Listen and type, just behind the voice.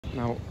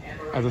Now,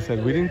 as I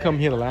said, we didn't come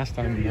here the last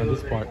time on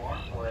this part.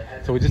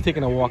 So we're just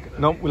taking a walk.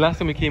 No, last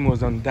time we came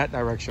was on that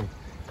direction.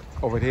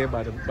 Over here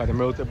by the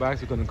military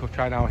barracks. We're going to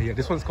try it out here.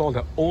 This one's called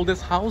the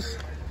oldest house.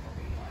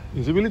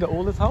 Is it really the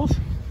oldest house?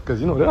 Because,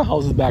 you know, there are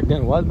houses back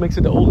then. What makes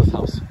it the oldest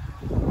house?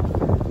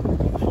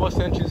 4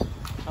 centuries,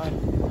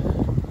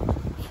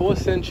 4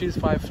 centuries,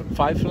 five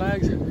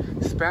flags.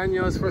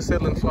 Spaniards first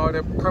settled in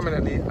Florida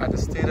permanently at the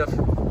site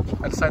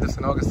of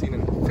St. Augustine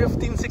in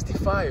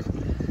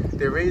 1565.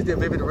 They raised their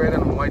vivid red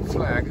and white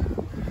flag,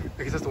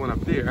 I guess that's the one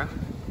up there,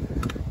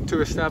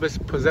 to establish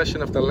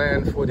possession of the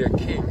land for their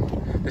king.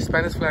 The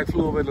Spanish flag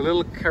flew over the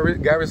little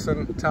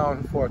garrison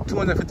town for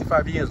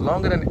 255 years,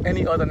 longer than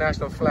any other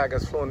national flag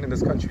has flown in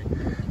this country.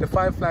 The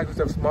 5 flags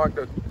have marked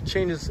the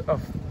changes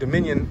of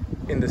dominion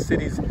in the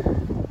city's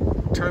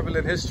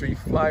turbulent history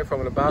fly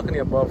from the balcony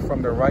above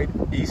from the right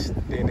east.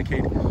 They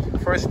indicate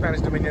first Spanish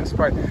dominion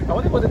spread. I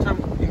wonder what the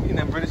term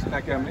in British,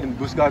 like in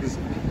Busch Gardens,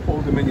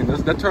 Old Dominion,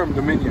 that term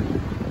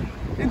dominion.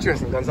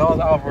 Interesting. Gonzalez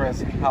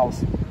Alvarez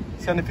house,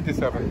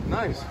 1757.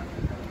 Nice.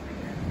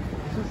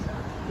 This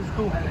is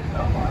cool.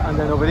 And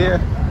then over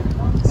there,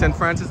 St.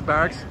 Francis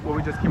Barracks, where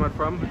we just came out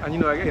from. And you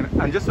know, again,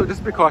 and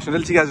just precaution,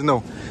 let you guys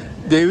know,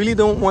 they really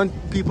don't want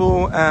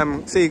people,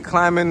 say,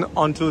 climbing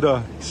onto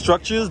the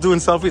structures, doing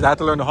selfies. I had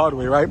to learn the hard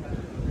way, right?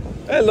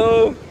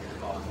 Hello.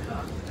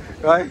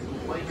 Right?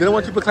 They don't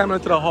want people climbing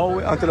onto the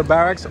hallway, onto the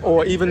barracks,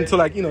 or even to,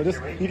 like, you know,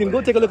 just, you can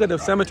go take a look at the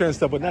cemetery and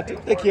stuff, but not to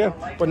take care,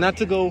 but not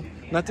to go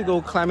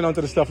climbing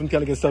onto the stuff and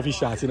kind of get selfie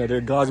shots. You know,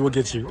 the guards will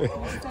get you.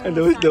 And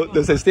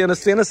they'll say, stay on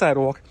the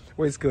sidewalk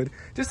where it's good.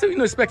 Just to, you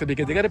know, respect it,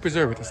 because they got to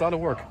preserve it. It's a lot of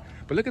work.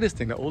 But look at this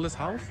thing, the oldest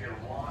house.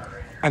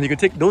 And you can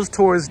take those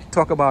tours,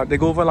 they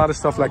go over a lot of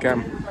stuff like,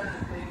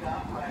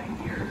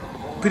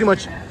 pretty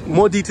much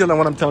more detail than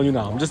what I'm telling you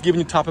now. I'm just giving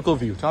you topical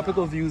views,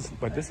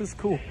 but this is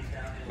cool.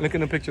 Look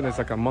in the picture, there's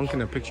like a monk in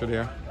the picture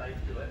there.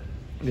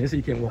 There, so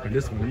you can't walk on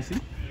this one, you see?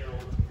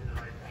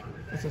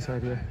 What's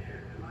inside here?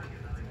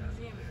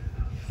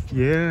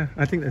 Yeah,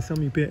 I think there's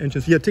some you pay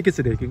entrance. Yeah, tickets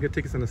today. You can get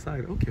tickets on the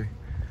side. Okay.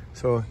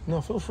 So,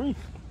 no, feel free.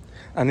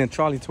 And then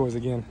trolley tours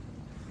again.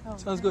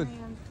 Sounds good.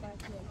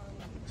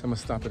 So I'm gonna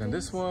stop it on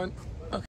this one.